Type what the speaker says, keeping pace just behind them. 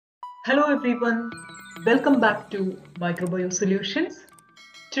Hello everyone, welcome back to Microbiome Solutions.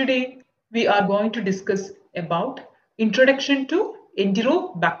 Today we are going to discuss about Introduction to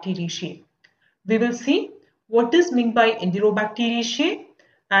Enterobacteriaceae. We will see what is meant by Enterobacteriaceae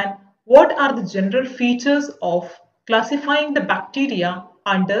and what are the general features of classifying the bacteria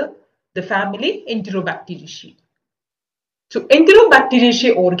under the family Enterobacteriaceae. So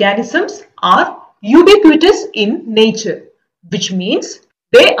Enterobacteriaceae organisms are ubiquitous in nature, which means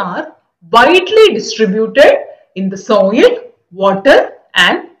they are widely distributed in the soil, water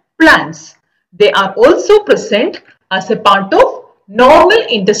and plants. They are also present as a part of normal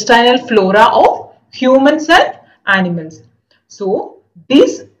intestinal flora of humans and animals. So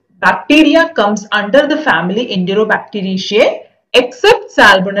these bacteria comes under the family Enterobacteriaceae, except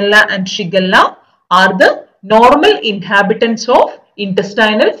Salmonella and Shigella are the normal inhabitants of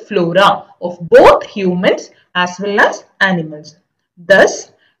intestinal flora of both humans as well as animals.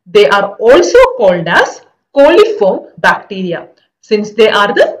 Thus, they are also called as coliform bacteria. Since they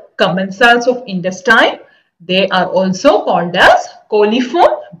are the commensals of intestine, they are also called as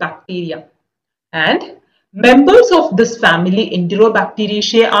coliform bacteria. And members of this family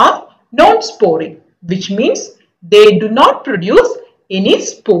Enterobacteriaceae are non-sporic, which means they do not produce any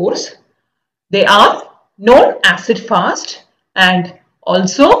spores. They are non-acid fast and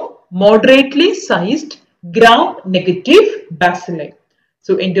also moderately sized gram-negative bacilli.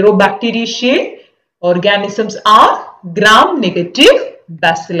 So Enterobacteriaceae organisms are gram-negative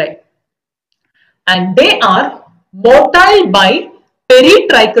bacilli and they are motile by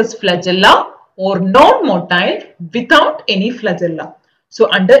peritrichous flagella or non-motile without any flagella.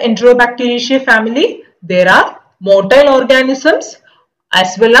 So under Enterobacteriaceae family, there are motile organisms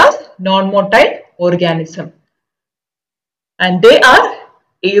as well as non-motile organism, and they are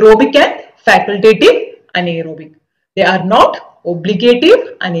aerobic and facultative anaerobic. They are not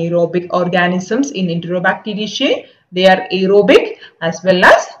obligative anaerobic organisms in Enterobacteriaceae. They are aerobic as well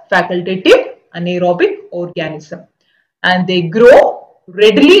as facultative anaerobic organism, and they grow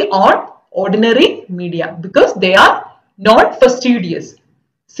readily on ordinary media because they are non-fastidious.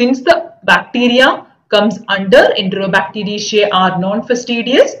 Since the bacteria comes under Enterobacteriaceae are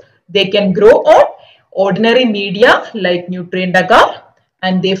non-fastidious, they can grow on ordinary media like nutrient agar,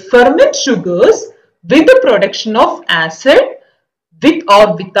 and they ferment sugars with the production of acid with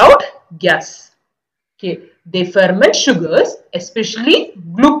or without gas. Okay, they ferment sugars, especially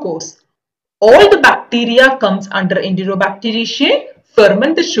glucose. All the bacteria comes under Enterobacteriaceae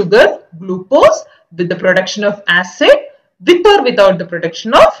ferment the sugar glucose with the production of acid with or without the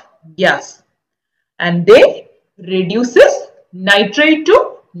production of gas, and they reduces nitrate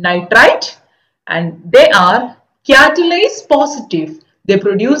to nitrite, and they are catalase positive. They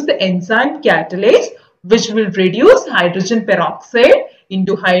produce the enzyme catalase which will reduce hydrogen peroxide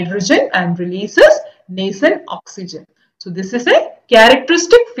into hydrogen and releases nascent oxygen. So this is a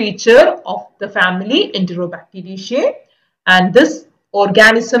characteristic feature of the family Enterobacteriaceae, and these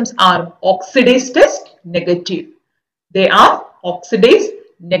organisms are oxidase test negative. They are oxidase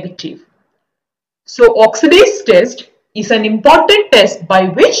negative. So oxidase test is an important test by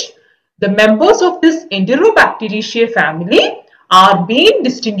which the members of this Enterobacteriaceae family are being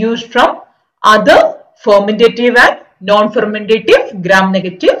distinguished from other fermentative and non-fermentative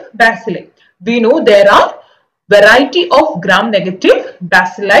gram-negative bacilli. We know there are variety of gram-negative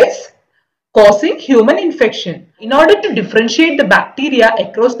bacilli causing human infection. In order to differentiate the bacteria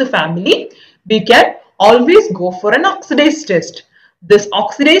across the family, we can always go for an oxidase test. This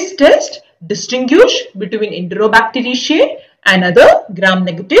oxidase test distinguish between Enterobacteriaceae and other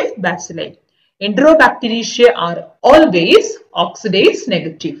gram-negative bacilli. Enterobacteriaceae are always oxidase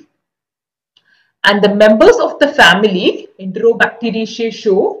negative. And the members of the family Enterobacteriaceae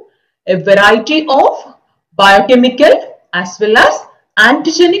show a variety of biochemical as well as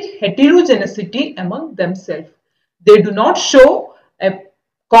antigenic heterogeneity among themselves. They do not show a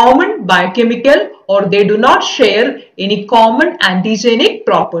common biochemical or they do not share any common antigenic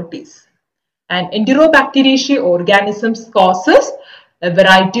properties. And Enterobacteriaceae organisms causes a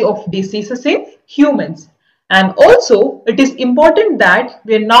variety of diseases in humans. And also it is important that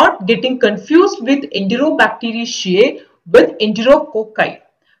we are not getting confused with Enterobacteriaceae with Enterococci.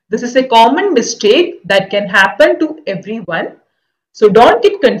 This is a common mistake that can happen to everyone. So don't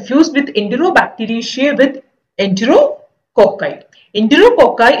get confused with Enterobacteriaceae with Enterococci.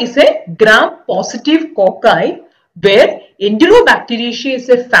 Enterococci is a gram-positive cocci, where Enterobacteriaceae is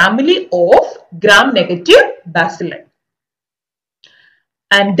a family of gram-negative bacilli.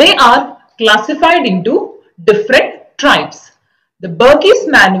 And they are classified into different tribes. The Berkey's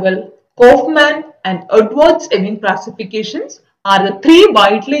manual, Kaufman and Edwards-Ewing classifications are the three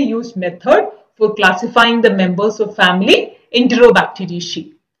widely used methods for classifying the members of family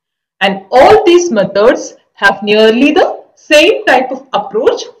Enterobacteriaceae. And all these methods have nearly the same type of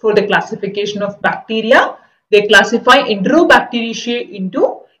approach for the classification of bacteria. They classify Enterobacteriaceae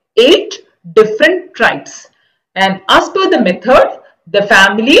into 8 different tribes. And as per the method, the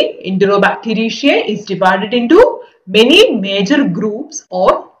family Enterobacteriaceae is divided into many major groups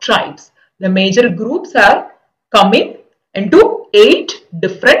or tribes. The major groups are coming into 8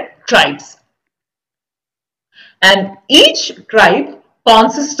 different tribes. And each tribe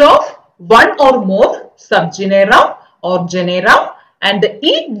consists of one or more subgenera or genera, and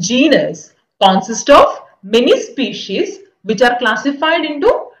each genus consists of many species which are classified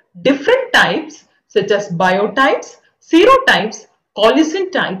into different types such as biotypes, serotypes,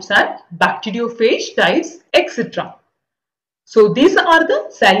 colicin types and bacteriophage types, etc. So these are the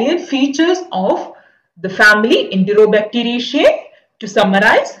salient features of the family Enterobacteriaceae. To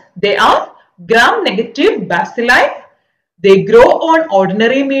summarize, they are gram-negative bacilli. They grow on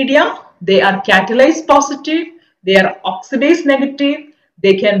ordinary media. They are catalase positive. They are oxidase negative.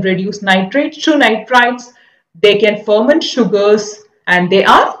 They can reduce nitrates to nitrites. They can ferment sugars and they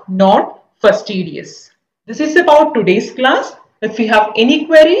are non-fastidious. This is about today's class. If you have any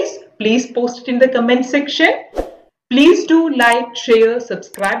queries, please post it in the comment section. Please do like, share,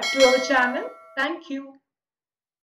 subscribe to our channel. Thank you.